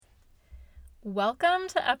Welcome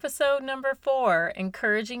to episode number 4,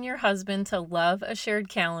 encouraging your husband to love a shared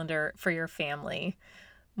calendar for your family.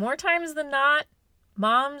 More times than not,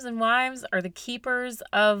 moms and wives are the keepers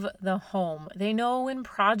of the home. They know when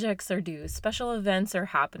projects are due, special events are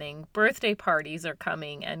happening, birthday parties are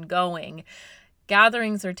coming and going,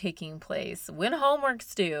 gatherings are taking place, when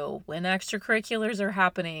homework's due, when extracurriculars are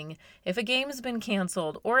happening, if a game's been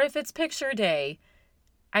canceled, or if it's picture day.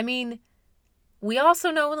 We also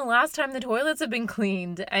know when the last time the toilets have been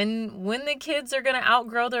cleaned and when the kids are going to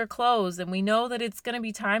outgrow their clothes, and we know that it's going to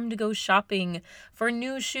be time to go shopping for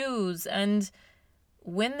new shoes, and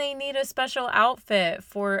when they need a special outfit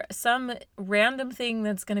for some random thing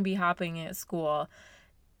that's going to be happening at school.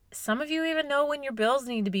 Some of you even know when your bills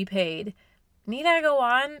need to be paid. Need I go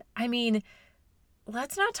on?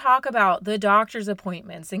 Let's not talk about the doctor's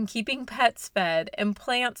appointments and keeping pets fed and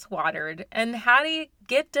plants watered and how do you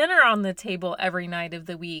get dinner on the table every night of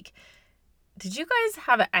the week. Did you guys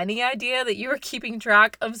have any idea that you were keeping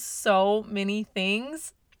track of so many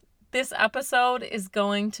things? This episode is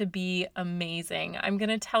going to be amazing. I'm going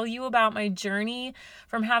to tell you about my journey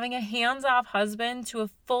from having a hands-off husband to a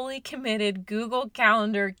fully committed Google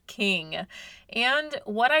Calendar king, and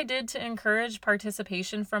what I did to encourage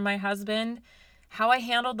participation from my husband, how I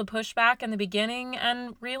handled the pushback in the beginning,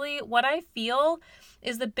 and really what I feel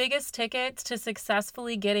is the biggest ticket to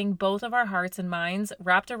successfully getting both of our hearts and minds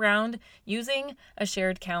wrapped around using a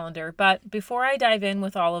shared calendar. But before I dive in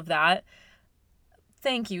with all of that,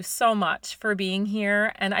 thank you so much for being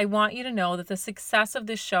here, and I want you to know that the success of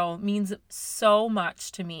this show means so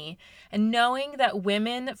much to me. And knowing that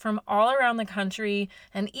women from all around the country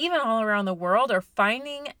and even all around the world are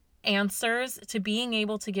finding answers to being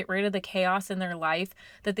able to get rid of the chaos in their life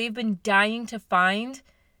that they've been dying to find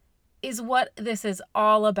is what this is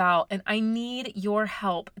all about. And I need your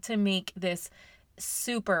help to make this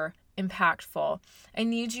super impactful. I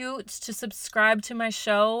need you to subscribe to my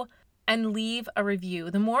show and leave a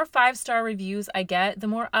review. The more 5-star reviews I get, the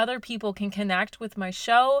more other people can connect with my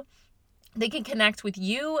show. They can connect with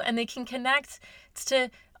you, and they can connect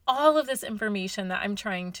to all of this information that I'm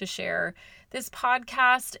trying to share. This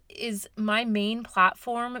podcast is my main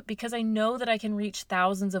platform because I know that I can reach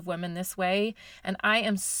thousands of women this way, and I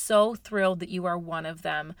am so thrilled that you are one of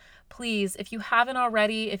them. Please, if you haven't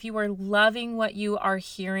already, if you are loving what you are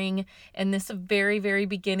hearing in this very, very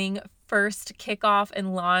beginning, first kickoff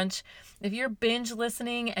and launch, if you're binge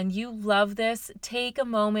listening and you love this, take a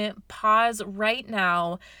moment, pause right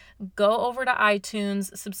now, go over to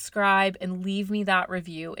iTunes, subscribe, and leave me that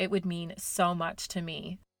review. It would mean so much to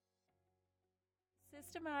me.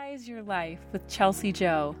 Systemize Your Life with Chelsea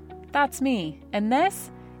Joe. That's me, and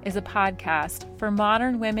this is a podcast for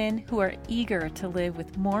modern women who are eager to live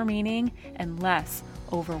with more meaning and less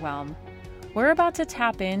overwhelm. We're about to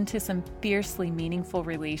tap into some fiercely meaningful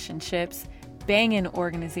relationships, banging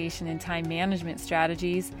organization and time management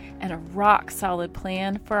strategies, and a rock-solid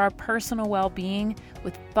plan for our personal well-being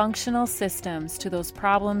with functional systems to those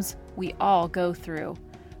problems we all go through.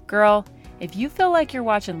 Girl, if you feel like you're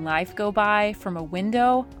watching life go by from a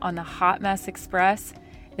window on the Hot Mess Express,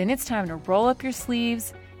 then it's time to roll up your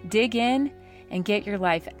sleeves, dig in, and get your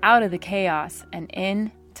life out of the chaos and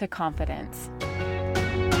into confidence.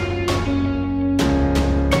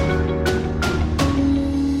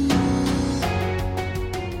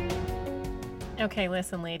 Okay,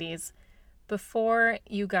 listen, ladies, before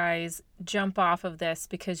you guys jump off of this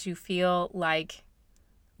because you feel like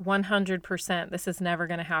 100% this is never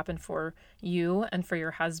going to happen for you and for your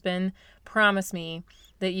husband, promise me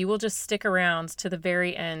that you will just stick around to the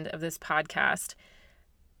very end of this podcast.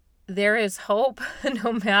 There is hope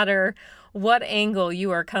no matter what angle you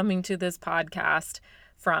are coming to this podcast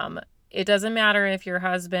from. It doesn't matter if your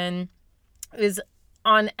husband is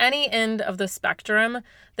on any end of the spectrum.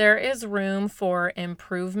 There is room for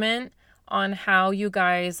improvement on how you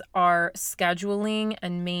guys are scheduling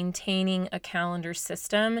and maintaining a calendar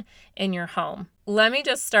system in your home. Let me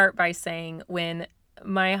just start by saying, when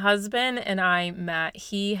my husband and I met,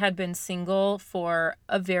 he had been single for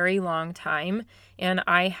a very long time, and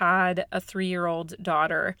I had a 3-year-old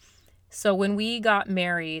daughter. So when we got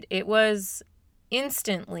married, it was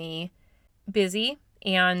instantly busy,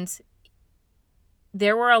 and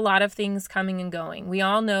there were a lot of things coming and going. We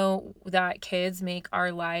all know that kids make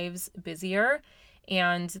our lives busier,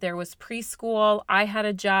 and there was preschool. I had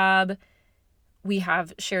a job. We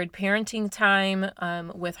have shared parenting time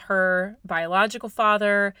with her biological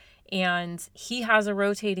father, and he has a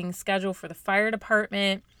rotating schedule for the fire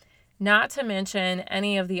department, not to mention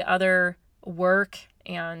any of the other work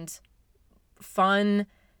and fun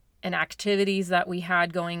and activities that we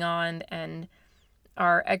had going on. And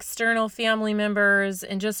our external family members,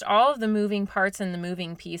 and just all of the moving parts and the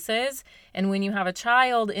moving pieces. And when you have a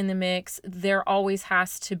child in the mix, there always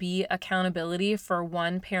has to be accountability for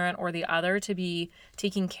one parent or the other to be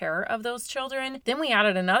taking care of those children. Then we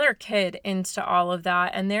added another kid into all of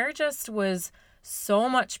that, and there just was so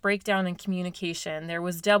much breakdown in communication. There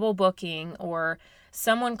was double booking, or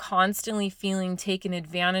someone constantly feeling taken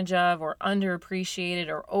advantage of, or underappreciated,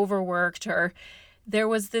 or overworked, or there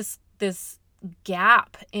was this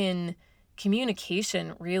gap in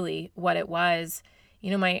communication, really, what it was.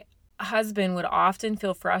 My husband would often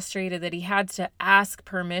feel frustrated that he had to ask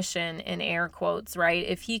permission, in air quotes, right?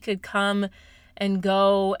 If he could come and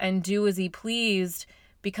go and do as he pleased,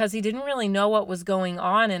 because he didn't really know what was going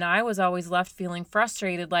on. And I was always left feeling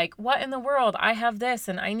frustrated, like, what in the world? I have this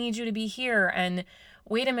and I need you to be here. And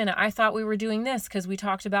wait a minute, I thought we were doing this because we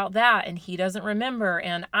talked about that and he doesn't remember.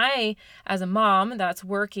 And I, as a mom that's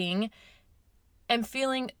working, am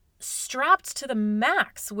feeling strapped to the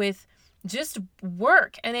max with just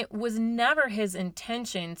work. And it was never his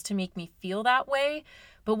intentions to make me feel that way.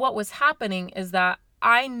 But what was happening is that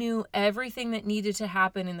I knew everything that needed to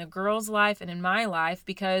happen in the girl's life and in my life,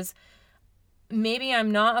 because maybe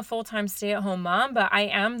I'm not a full-time stay-at-home mom, but I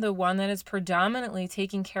am the one that is predominantly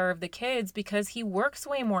taking care of the kids because he works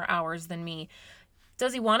way more hours than me.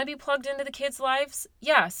 Does he want to be plugged into the kids' lives?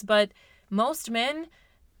 Yes, but most men,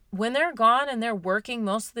 when they're gone and they're working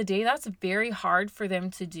most of the day, that's very hard for them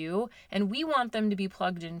to do, and we want them to be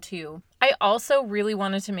plugged in too. I also really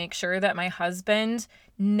wanted to make sure that my husband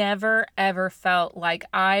never, ever felt like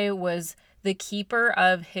I was the keeper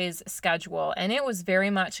of his schedule, and it was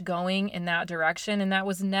very much going in that direction, and that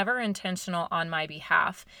was never intentional on my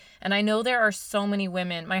behalf. And I know there are so many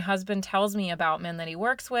women, my husband tells me about men that he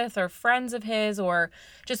works with, or friends of his, or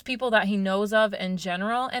just people that he knows of in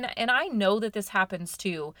general, and I know that this happens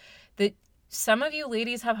too, that some of you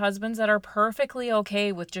ladies have husbands that are perfectly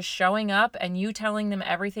okay with just showing up and you telling them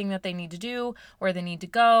everything that they need to do, where they need to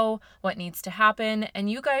go, what needs to happen, and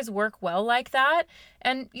you guys work well like that.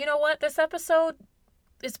 And you know what? This episode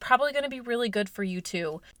is probably going to be really good for you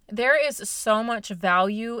too. There is so much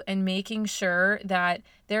value in making sure that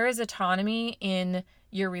there is autonomy in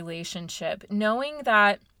your relationship. Knowing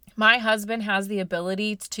that my husband has the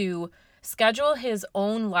ability to schedule his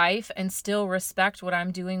own life and still respect what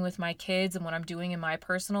I'm doing with my kids and what I'm doing in my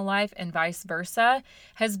personal life, and vice versa,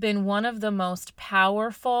 has been one of the most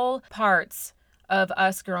powerful parts of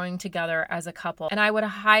us growing together as a couple. And I would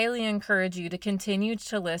highly encourage you to continue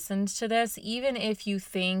to listen to this, even if you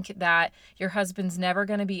think that your husband's never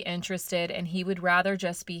going to be interested and he would rather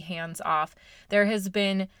just be hands off. There has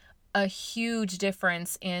been a huge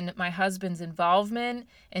difference in my husband's involvement,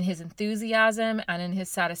 in his enthusiasm, and in his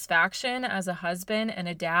satisfaction as a husband and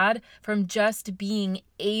a dad from just being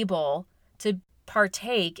able to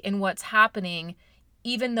partake in what's happening,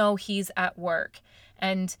 even though he's at work.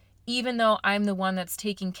 And even though I'm the one that's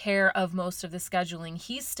taking care of most of the scheduling,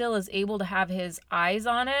 he still is able to have his eyes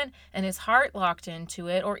on it and his heart locked into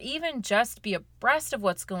it, or even just be abreast of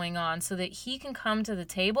what's going on so that he can come to the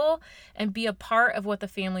table and be a part of what the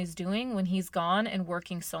family's doing when he's gone and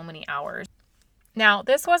working so many hours. Now,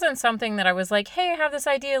 this wasn't something that I was like, hey, I have this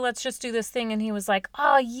idea, let's just do this thing. And he was like,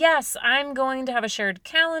 oh, yes, I'm going to have a shared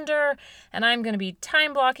calendar and I'm going to be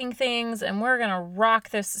time blocking things and we're going to rock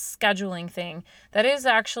this scheduling thing. That is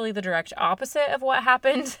actually the direct opposite of what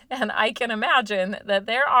happened. And I can imagine that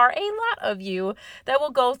there are a lot of you that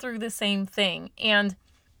will go through the same thing. And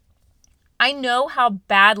I know how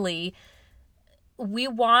badly we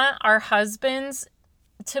want our husbands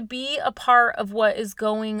to be a part of what is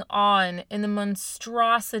going on in the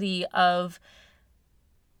monstrosity of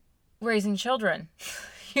raising children.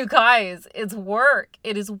 You guys, it's work.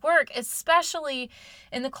 It is work, especially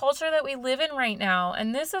in the culture that we live in right now.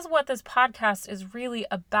 And this is what this podcast is really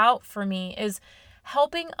about for me, is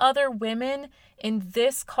helping other women in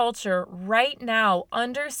this culture right now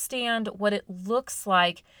understand what it looks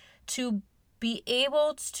like to be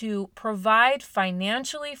able to provide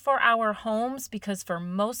financially for our homes, because for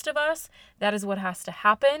most of us, that is what has to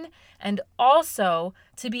happen. And also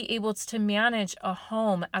to be able to manage a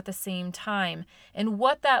home at the same time. And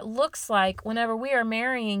what that looks like whenever we are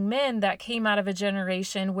marrying men that came out of a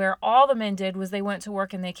generation where all the men did was they went to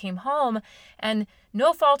work and they came home, and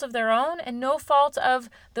no fault of their own and no fault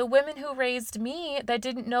of the women who raised me that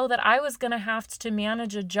didn't know that I was going to have to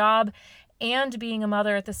manage a job and being a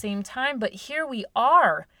mother at the same time. But here we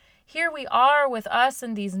are with us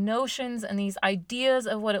and these notions and these ideas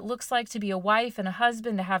of what it looks like to be a wife and a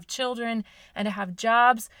husband, to have children and to have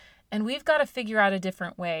jobs. And we've got to figure out a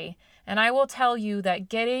different way. And I will tell you that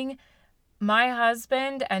getting my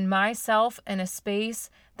husband and myself in a space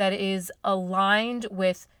that is aligned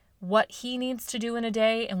with what he needs to do in a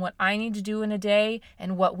day and what I need to do in a day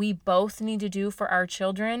and what we both need to do for our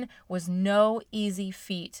children was no easy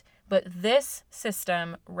feat. But this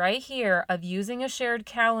system right here of using a shared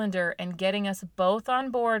calendar and getting us both on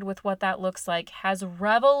board with what that looks like has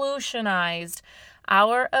revolutionized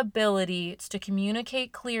our ability to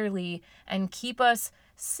communicate clearly and keep us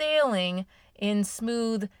sailing in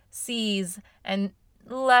smooth seas and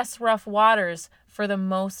less rough waters for the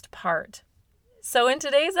most part. So in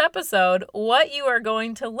today's episode, what you are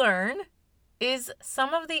going to learn is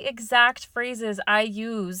some of the exact phrases I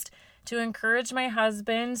used to encourage my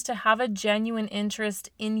husband to have a genuine interest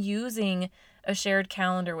in using a shared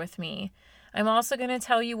calendar with me. I'm also going to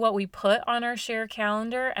tell you what we put on our shared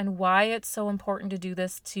calendar and why it's so important to do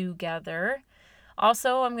this together.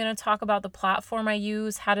 Also, I'm going to talk about the platform I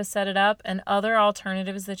use, how to set it up, and other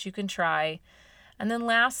alternatives that you can try. And then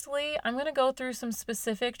lastly, I'm going to go through some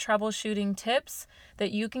specific troubleshooting tips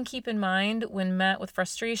that you can keep in mind when met with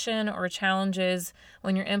frustration or challenges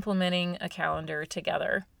when you're implementing a calendar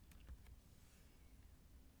together.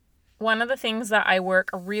 One of the things that I work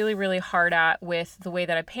really, really hard at with the way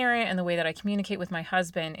that I parent and the way that I communicate with my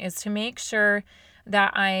husband is to make sure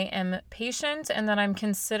that I am patient and that I'm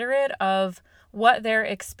considerate of what they're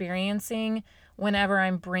experiencing whenever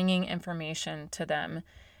I'm bringing information to them.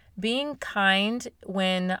 Being kind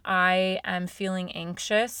when I am feeling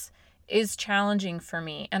anxious is challenging for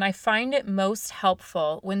me, and I find it most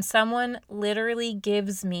helpful when someone literally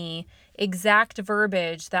gives me exact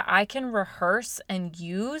verbiage that I can rehearse and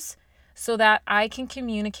use so that I can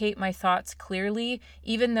communicate my thoughts clearly,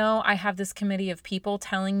 even though I have this committee of people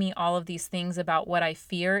telling me all of these things about what I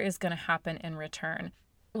fear is going to happen in return.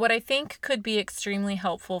 What I think could be extremely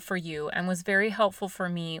helpful for you and was very helpful for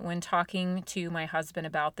me when talking to my husband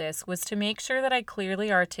about this was to make sure that I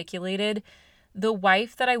clearly articulated the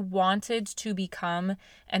wife that I wanted to become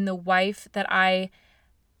and the wife that I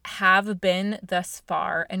have been thus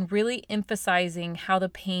far, and really emphasizing how the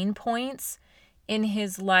pain points in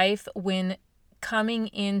his life when coming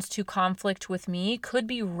into conflict with me could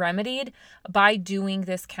be remedied by doing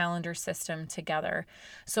this calendar system together.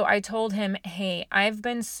 So I told him, hey, I've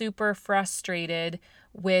been super frustrated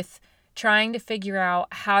with trying to figure out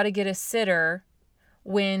how to get a sitter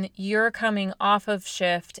when you're coming off of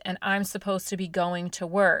shift and I'm supposed to be going to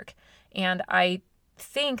work. And I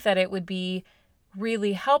think that it would be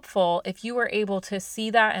really helpful if you were able to see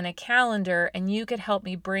that in a calendar and you could help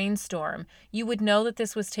me brainstorm. You would know that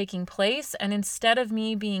this was taking place, and instead of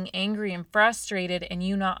me being angry and frustrated and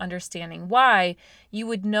you not understanding why, you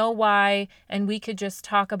would know why and we could just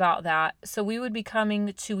talk about that. So we would be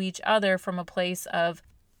coming to each other from a place of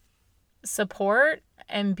support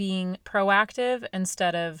and being proactive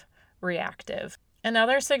instead of reactive.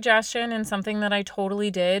 Another suggestion, and something that I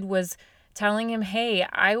totally did, was telling him, hey,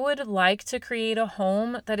 I would like to create a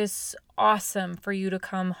home that is awesome for you to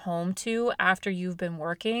come home to after you've been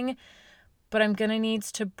working, but I'm going to need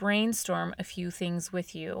to brainstorm a few things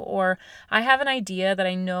with you. Or I have an idea that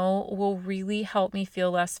I know will really help me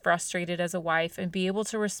feel less frustrated as a wife and be able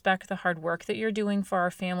to respect the hard work that you're doing for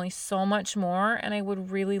our family so much more. And I would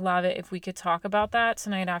really love it if we could talk about that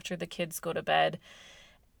tonight after the kids go to bed.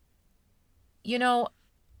 You know,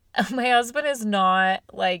 my husband is not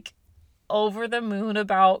like over the moon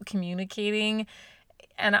about communicating,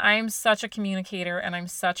 and I'm such a communicator and I'm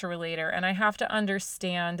such a relator, and I have to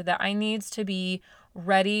understand that I need to be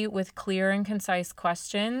ready with clear and concise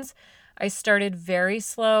questions. I started very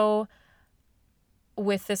slow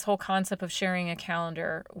with this whole concept of sharing a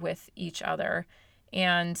calendar with each other,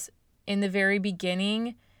 and in the very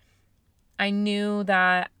beginning I knew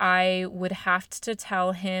that I would have to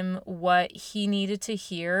tell him what he needed to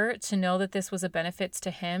hear to know that this was a benefit to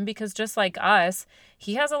him, because just like us,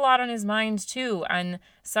 he has a lot on his mind too. And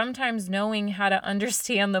sometimes knowing how to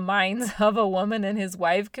understand the minds of a woman and his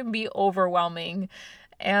wife can be overwhelming.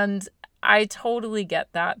 And I totally get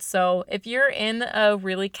that. So if you're in a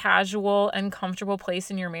really casual and comfortable place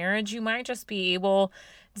in your marriage, you might just be able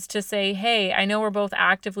to say, hey, I know we're both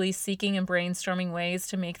actively seeking and brainstorming ways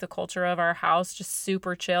to make the culture of our house just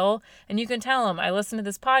super chill. And you can tell them, I listened to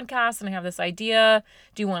this podcast and I have this idea.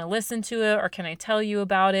 Do you want to listen to it, or can I tell you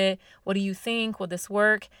about it? What do you think? Will this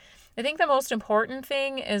work? I think the most important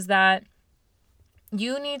thing is that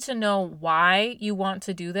you need to know why you want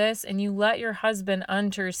to do this, and you let your husband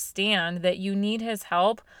understand that you need his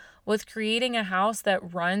help with creating a house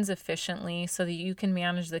that runs efficiently so that you can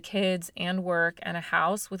manage the kids and work and a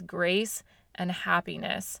house with grace and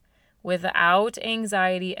happiness. without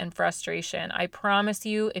anxiety and frustration. I promise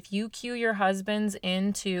you, if you cue your husbands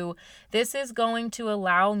into, this is going to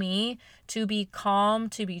allow me to be calm,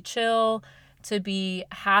 to be chill, to be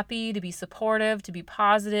happy, to be supportive, to be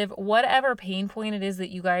positive, whatever pain point it is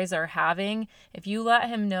that you guys are having, if you let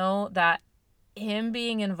him know that him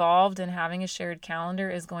being involved and having a shared calendar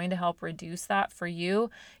is going to help reduce that for you,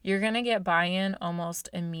 you're going to get buy-in almost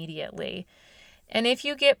immediately. And if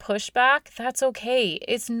you get pushback, that's okay.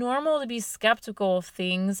 It's normal to be skeptical of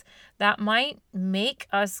things that might make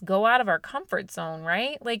us go out of our comfort zone,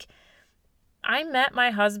 right? Like, I met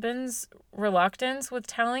my husband's reluctance with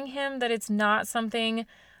telling him that it's not something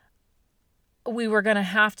we were going to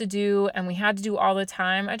have to do and we had to do all the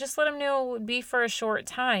time. I just let him know it would be for a short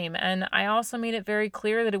time. And I also made it very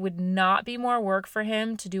clear that it would not be more work for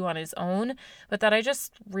him to do on his own, but that I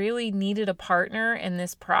just really needed a partner in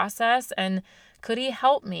this process. And could he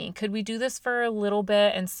help me? Could we do this for a little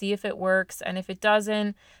bit and see if it works? And if it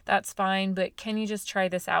doesn't, that's fine. But can you just try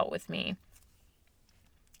this out with me?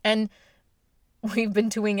 And we've been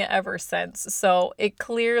doing it ever since. So it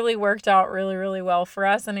clearly worked out really, really well for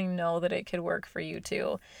us. And I know that it could work for you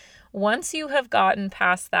too. Once you have gotten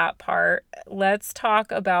past that part, let's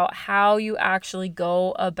talk about how you actually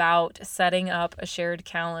go about setting up a shared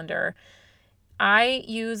calendar. I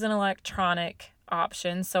use an electronic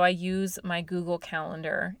option. So I use my Google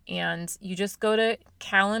Calendar, and you just go to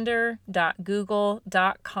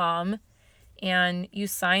calendar.google.com and you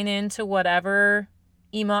sign in to whatever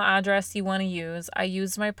email address you want to use. I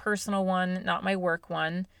use my personal one, not my work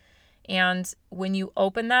one. And when you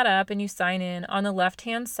open that up and you sign in, on the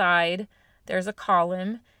left-hand side, there's a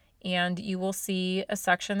column and you will see a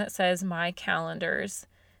section that says My Calendars.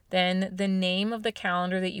 Then the name of the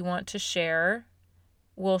calendar that you want to share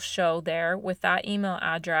will show there with that email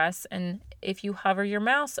address. And if you hover your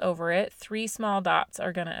mouse over it, 3 small dots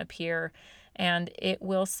are going to appear and it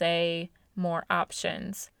will say More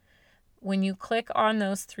Options. When you click on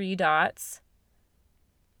those 3 dots,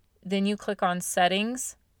 then you click on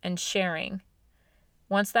Settings and Sharing.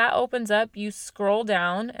 Once that opens up, you scroll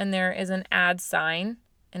down and there is an add sign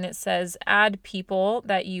and it says add people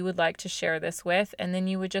that you would like to share this with, and then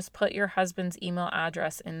you would just put your husband's email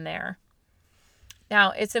address in there.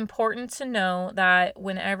 Now, it's important to know that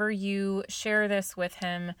whenever you share this with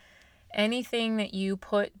him, anything that you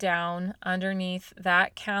put down underneath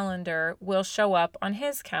that calendar will show up on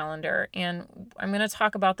his calendar. And I'm going to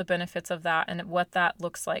talk about the benefits of that and what that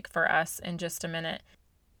looks like for us in just a minute.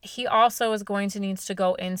 He also is going to need to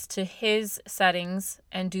go into his settings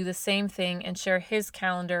and do the same thing and share his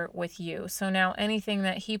calendar with you. So now anything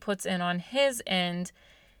that he puts in on his end,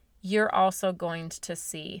 you're also going to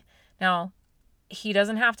see. Now, he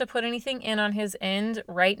doesn't have to put anything in on his end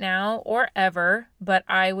right now or ever, but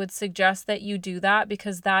I would suggest that you do that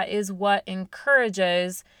because that is what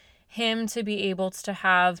encourages him to be able to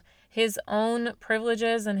have his own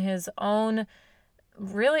privileges and his own,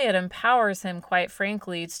 really it empowers him, quite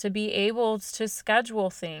frankly, to be able to schedule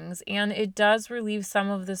things. And it does relieve some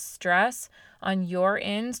of the stress on your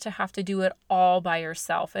end to have to do it all by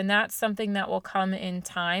yourself. And that's something that will come in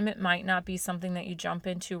time. It might not be something that you jump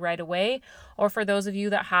into right away. Or for those of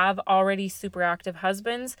you that have already super active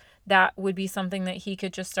husbands, that would be something that he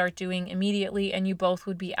could just start doing immediately and you both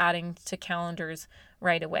would be adding to calendars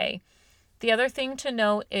right away. The other thing to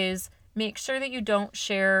note is make sure that you don't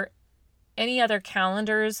share any other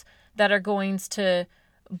calendars that are going to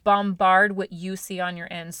bombard what you see on your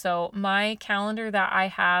end. So my calendar that I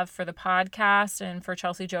have for the podcast and for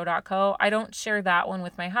chelseajoe.co, I don't share that one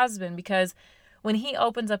with my husband because when he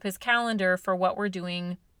opens up his calendar for what we're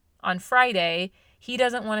doing on Friday, he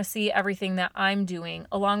doesn't want to see everything that I'm doing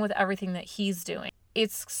along with everything that he's doing.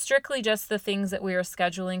 It's strictly just the things that we are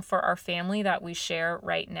scheduling for our family that we share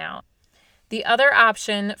right now. The other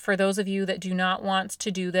option for those of you that do not want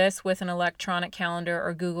to do this with an electronic calendar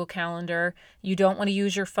or Google Calendar, you don't want to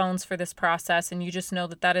use your phones for this process and you just know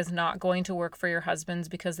that that is not going to work for your husbands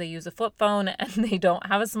because they use a flip phone and they don't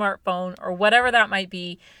have a smartphone or whatever that might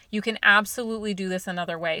be, you can absolutely do this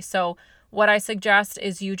another way. So what I suggest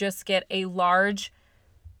is you just get a large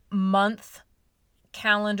month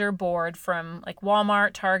calendar board from like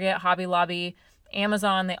Walmart, Target, Hobby Lobby,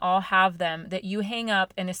 Amazon, they all have them that you hang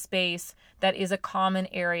up in a space that is a common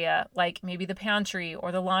area, like maybe the pantry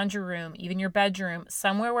or the laundry room, even your bedroom,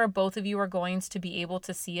 somewhere where both of you are going to be able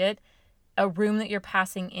to see it, a room that you're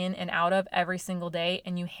passing in and out of every single day,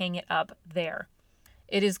 and you hang it up there.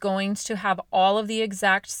 It is going to have all of the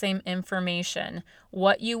exact same information.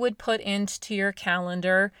 What you would put into your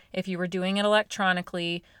calendar if you were doing it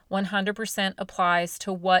electronically 100% applies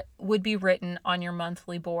to what would be written on your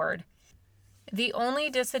monthly board. The only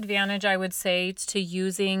disadvantage I would say to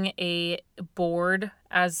using a board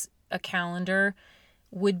as a calendar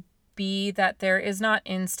would be that there is not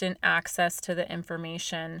instant access to the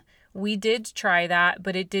information. We did try that,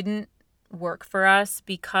 but it didn't work for us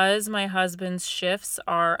because my husband's shifts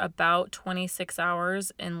are about 26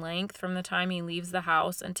 hours in length from the time he leaves the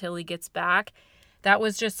house until he gets back. That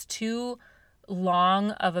was just too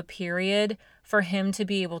long of a period for him to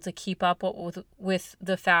be able to keep up with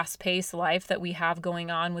the fast-paced life that we have going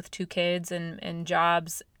on with 2 kids and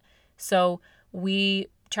jobs. So we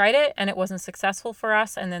tried it and it wasn't successful for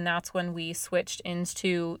us, and then that's when we switched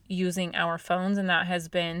into using our phones, and that has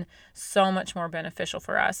been so much more beneficial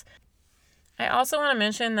for us. I also want to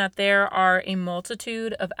mention that there are a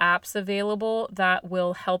multitude of apps available that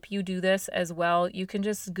will help you do this as well. You can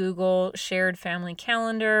just Google shared family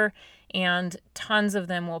calendar and tons of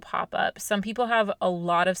them will pop up. Some people have a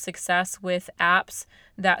lot of success with apps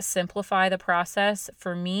that simplify the process.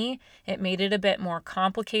 For me, it made it a bit more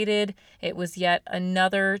complicated. It was yet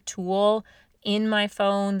another tool in my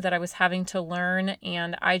phone that I was having to learn,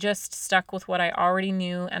 and I just stuck with what I already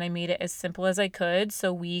knew and I made it as simple as I could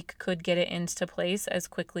so we could get it into place as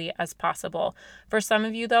quickly as possible. For some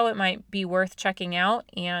of you though, it might be worth checking out,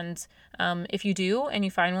 and if you do and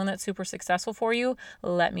you find one that's super successful for you,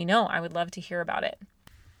 let me know. I would love to hear about it.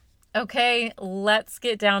 Okay, let's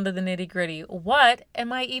get down to the nitty-gritty. What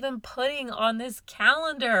am I even putting on this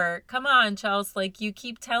calendar? Come on, Chelsea. Like, you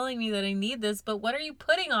keep telling me that I need this, but what are you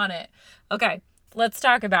putting on it? Okay, let's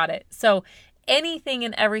talk about it. So, anything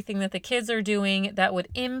and everything that the kids are doing that would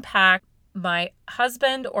impact my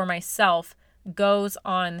husband or myself goes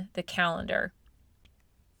on the calendar.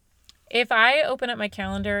 If I open up my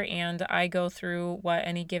calendar and I go through what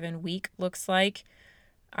any given week looks like,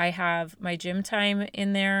 I have my gym time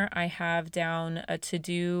in there. I have down a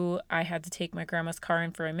to-do. I had to take my grandma's car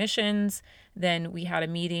in for emissions. Then we had a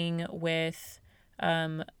meeting with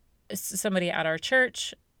somebody at our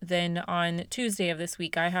church. Then on Tuesday of this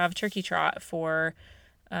week, I have turkey trot for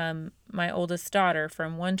my oldest daughter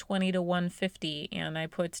from 1:20 to 1:50. And I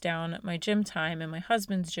put down my gym time, and my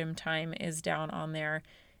husband's gym time is down on there.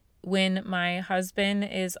 When my husband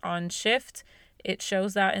is on shift, it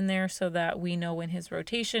shows that in there so that we know when his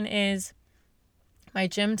rotation is. My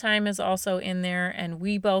gym time is also in there, and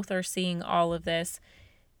we both are seeing all of this.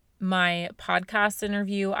 My podcast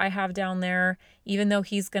interview I have down there, even though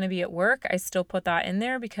he's going to be at work, I still put that in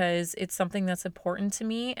there because it's something that's important to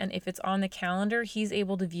me. And if it's on the calendar, he's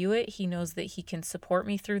able to view it. He knows that he can support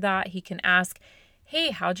me through that. He can ask, hey,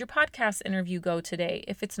 how'd your podcast interview go today?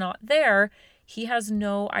 If it's not there, he has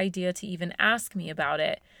no idea to even ask me about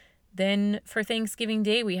it. Then for Thanksgiving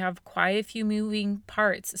Day, we have quite a few moving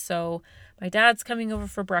parts. So my dad's coming over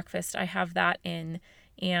for breakfast. I have that in.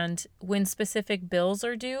 And when specific bills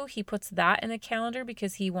are due, he puts that in the calendar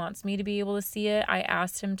because he wants me to be able to see it. I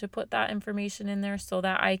asked him to put that information in there so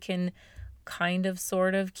that I can kind of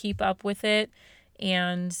sort of keep up with it.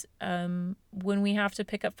 And when we have to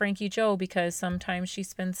pick up Frankie Jo, because sometimes she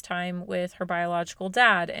spends time with her biological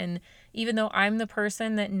dad. And even though I'm the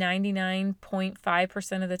person that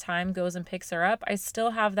 99.5% of the time goes and picks her up, I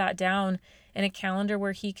still have that down in a calendar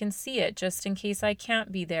where he can see it just in case I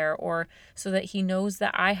can't be there, or so that he knows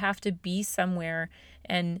that I have to be somewhere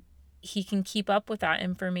and he can keep up with that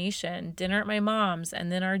information. Dinner at my mom's,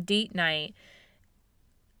 and then our date night.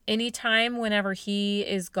 Anytime whenever he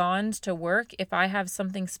is gone to work, if I have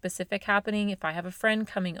something specific happening, if I have a friend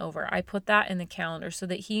coming over, I put that in the calendar so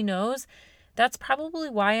that he knows that's probably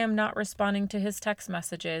why I'm not responding to his text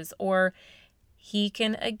messages, or he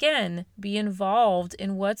can again be involved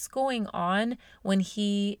in what's going on when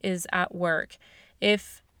he is at work.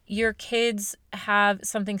 If your kids have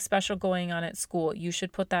something special going on at school, you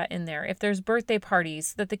should put that in there. If there's birthday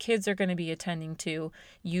parties that the kids are going to be attending to,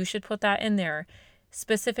 you should put that in there.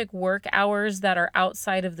 Specific work hours that are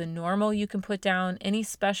outside of the normal, you can put down. Any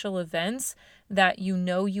special events that you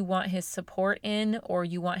know you want his support in or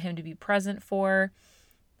you want him to be present for.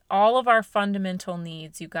 All of our fundamental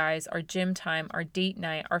needs, you guys, our gym time, our date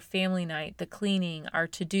night, our family night, the cleaning, our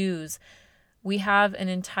to-dos. We have an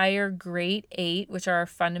entire Great 8, which are our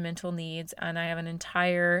fundamental needs, and I have an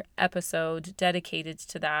entire episode dedicated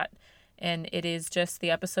to that. And it is just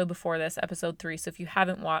the episode before this, episode 3. So if you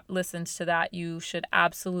haven't listened to that, you should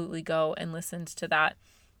absolutely go and listen to that.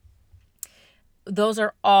 Those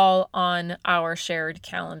are all on our shared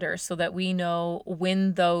calendar so that we know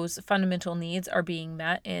when those fundamental needs are being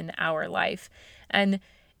met in our life. And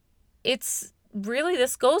it's really,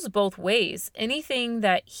 this goes both ways. Anything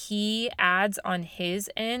that he adds on his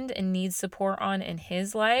end and needs support on in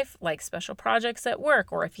his life, like special projects at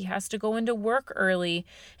work, or if he has to go into work early,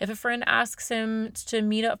 if a friend asks him to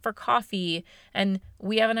meet up for coffee and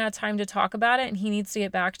we haven't had time to talk about it and he needs to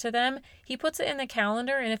get back to them, he puts it in the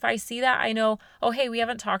calendar. And if I see that, I know, oh, hey, we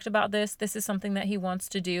haven't talked about this. This is something that he wants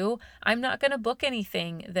to do. I'm not going to book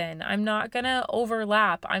anything then. I'm not going to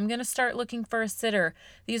overlap. I'm going to start looking for a sitter.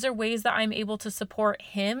 These are ways that I'm able to support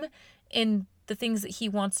him in the things that he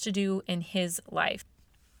wants to do in his life.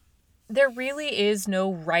 There really is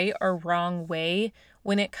no right or wrong way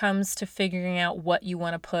when it comes to figuring out what you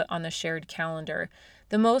want to put on the shared calendar.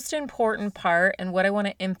 The most important part, and what I want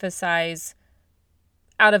to emphasize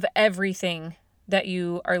out of everything that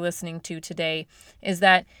you are listening to today, is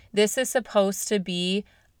that this is supposed to be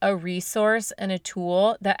a resource and a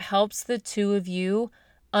tool that helps the two of you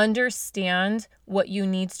understand what you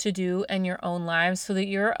need to do in your own lives so that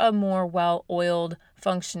you're a more well-oiled,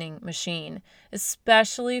 functioning machine,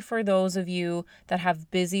 especially for those of you that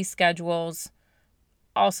have busy schedules,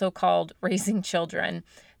 also called raising children.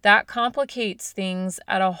 That complicates things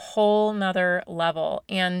at a whole nother level.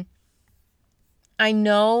 And I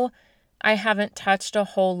know I haven't touched a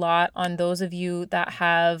whole lot on those of you that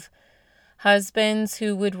have husbands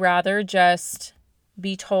who would rather just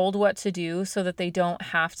be told what to do so that they don't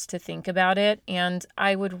have to think about it. And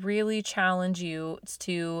I would really challenge you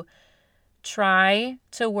to try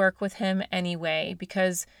to work with him anyway,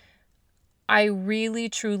 because I really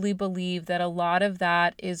truly believe that a lot of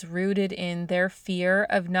that is rooted in their fear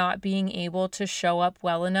of not being able to show up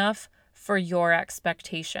well enough for your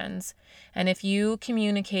expectations. And if you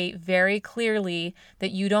communicate very clearly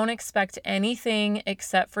that you don't expect anything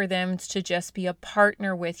except for them to just be a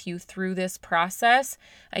partner with you through this process,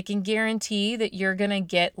 I can guarantee that you're going to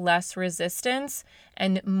get less resistance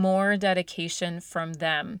and more dedication from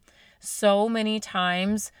them. So many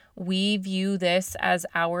times we view this as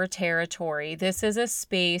our territory. This is a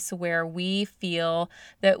space where we feel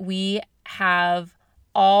that we have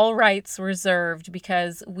all rights reserved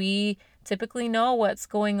because we typically know what's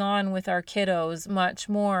going on with our kiddos much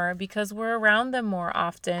more because we're around them more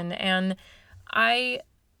often. And I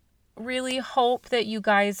really hope that you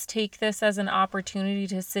guys take this as an opportunity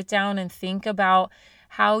to sit down and think about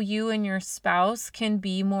how you and your spouse can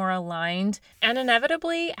be more aligned, and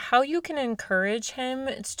inevitably how you can encourage him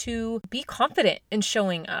to be confident in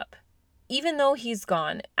showing up. Even though he's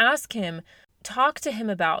gone, ask him, talk to him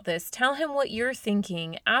about this, tell him what you're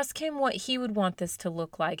thinking, ask him what he would want this to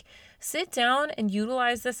look like. Sit down and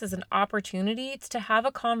utilize this as an opportunity to have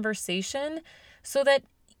a conversation so that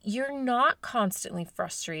you're not constantly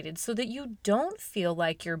frustrated, so that you don't feel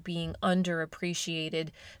like you're being underappreciated,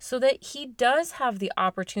 so that he does have the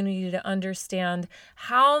opportunity to understand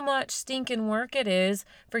how much stinking work it is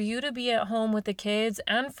for you to be at home with the kids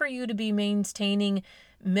and for you to be maintaining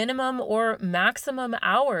minimum or maximum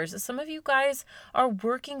hours. Some of you guys are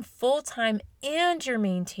working full-time and you're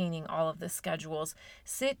maintaining all of the schedules.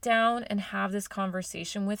 Sit down and have this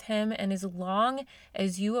conversation with him. And as long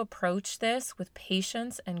as you approach this with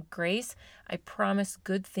patience and grace, I promise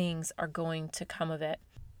good things are going to come of it.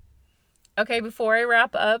 Okay, before I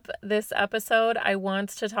wrap up this episode, I want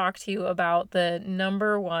to talk to you about the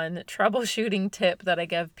number one troubleshooting tip that I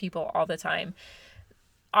give people all the time.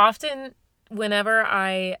 Often, whenever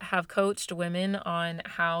I have coached women on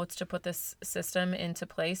how to put this system into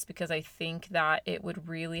place, because I think that it would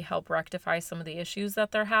really help rectify some of the issues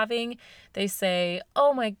that they're having, they say,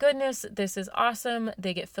 oh my goodness, this is awesome.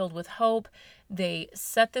 They get filled with hope. They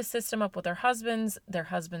set this system up with their husbands. Their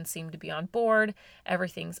husbands seem to be on board.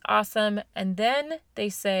 Everything's awesome. And then they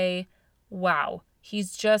say, wow,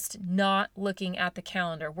 he's just not looking at the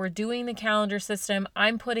calendar. We're doing the calendar system.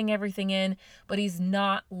 I'm putting everything in, but he's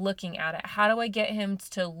not looking at it. How do I get him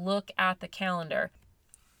to look at the calendar?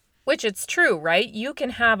 Which it's true, right? You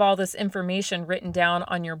can have all this information written down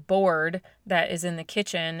on your board that is in the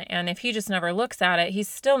kitchen, and if he just never looks at it, he's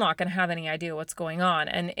still not going to have any idea what's going on.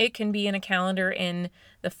 And it can be in a calendar in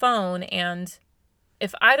the phone, and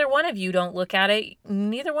if either one of you don't look at it,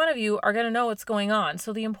 neither one of you are going to know what's going on.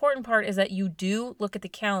 So the important part is that you do look at the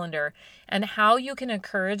calendar, and how you can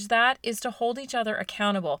encourage that is to hold each other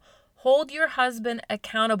accountable. Hold your husband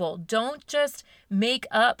accountable. Don't just make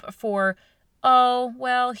up for, oh,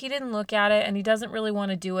 well, he didn't look at it and he doesn't really want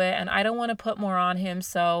to do it and I don't want to put more on him,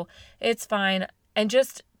 so it's fine. And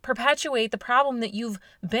just perpetuate the problem that you've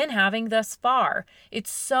been having thus far.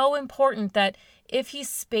 It's so important that if he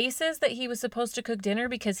spaces that he was supposed to cook dinner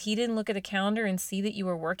because he didn't look at the calendar and see that you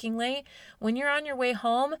were working late, when you're on your way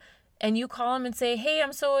home and you call him and say, hey,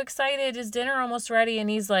 I'm so excited, is dinner almost ready? And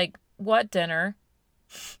he's like, What dinner?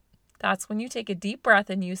 That's when you take a deep breath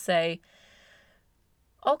and you say,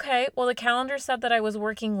 okay, well, the calendar said that I was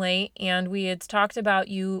working late and we had talked about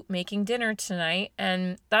you making dinner tonight,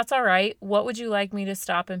 and that's all right. What would you like me to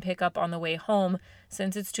stop and pick up on the way home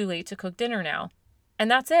since it's too late to cook dinner now? And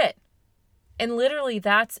that's it. And literally,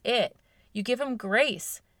 that's it. You give them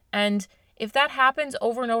grace. And if that happens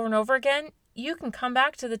over and over and over again, you can come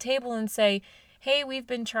back to the table and say, hey, we've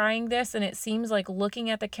been trying this and it seems like looking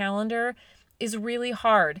at the calendar is really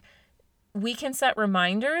hard. We can set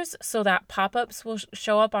reminders so that pop-ups will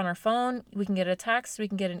show up on our phone. We can get a text, we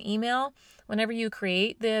can get an email. Whenever you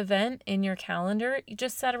create the event in your calendar, you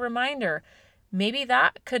just set a reminder. Maybe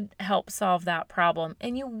that could help solve that problem,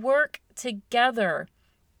 and you work together.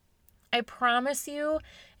 I promise you,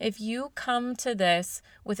 if you come to this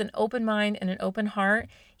with an open mind and an open heart,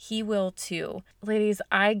 he will too. Ladies,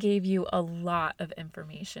 I gave you a lot of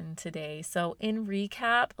information today. So in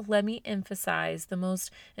recap, let me emphasize the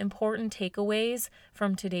most important takeaways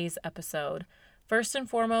from today's episode. First and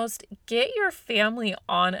foremost, get your family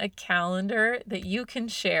on a calendar that you can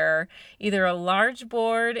share, either a large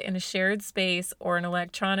board in a shared space or an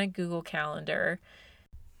electronic Google Calendar.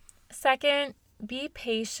 Second, be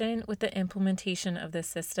patient with the implementation of the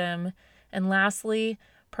system. And lastly,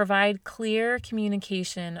 provide clear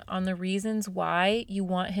communication on the reasons why you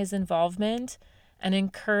want his involvement and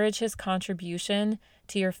encourage his contribution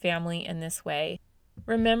to your family in this way.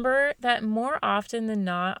 Remember that more often than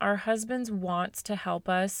not, our husbands want to help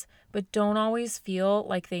us, but don't always feel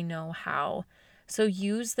like they know how. So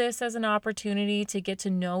use this as an opportunity to get to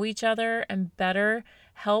know each other and better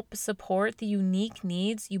help support the unique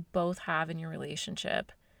needs you both have in your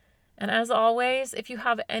relationship. And as always, if you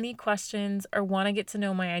have any questions or want to get to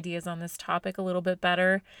know my ideas on this topic a little bit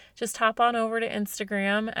better, just hop on over to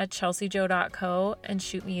Instagram at chelseajo.co and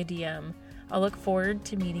shoot me a DM. I'll look forward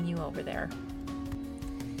to meeting you over there.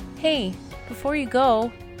 Hey, before you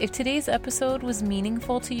go, if today's episode was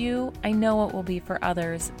meaningful to you, I know it will be for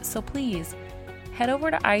others, so please head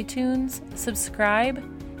over to iTunes, subscribe,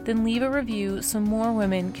 then leave a review so more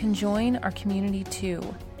women can join our community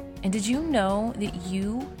too. And did you know that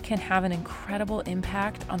you can have an incredible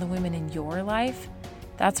impact on the women in your life?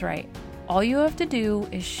 That's right. All you have to do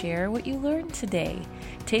is share what you learned today.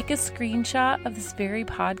 Take a screenshot of this very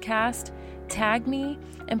podcast, tag me,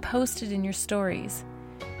 and post it in your stories.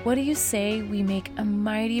 What do you say we make a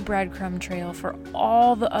mighty breadcrumb trail for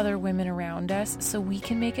all the other women around us so we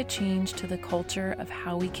can make a change to the culture of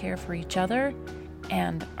how we care for each other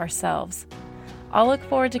and ourselves? I'll look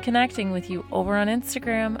forward to connecting with you over on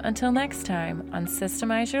Instagram. Until next time on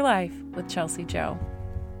Systemize Your Life with Chelsea Jo.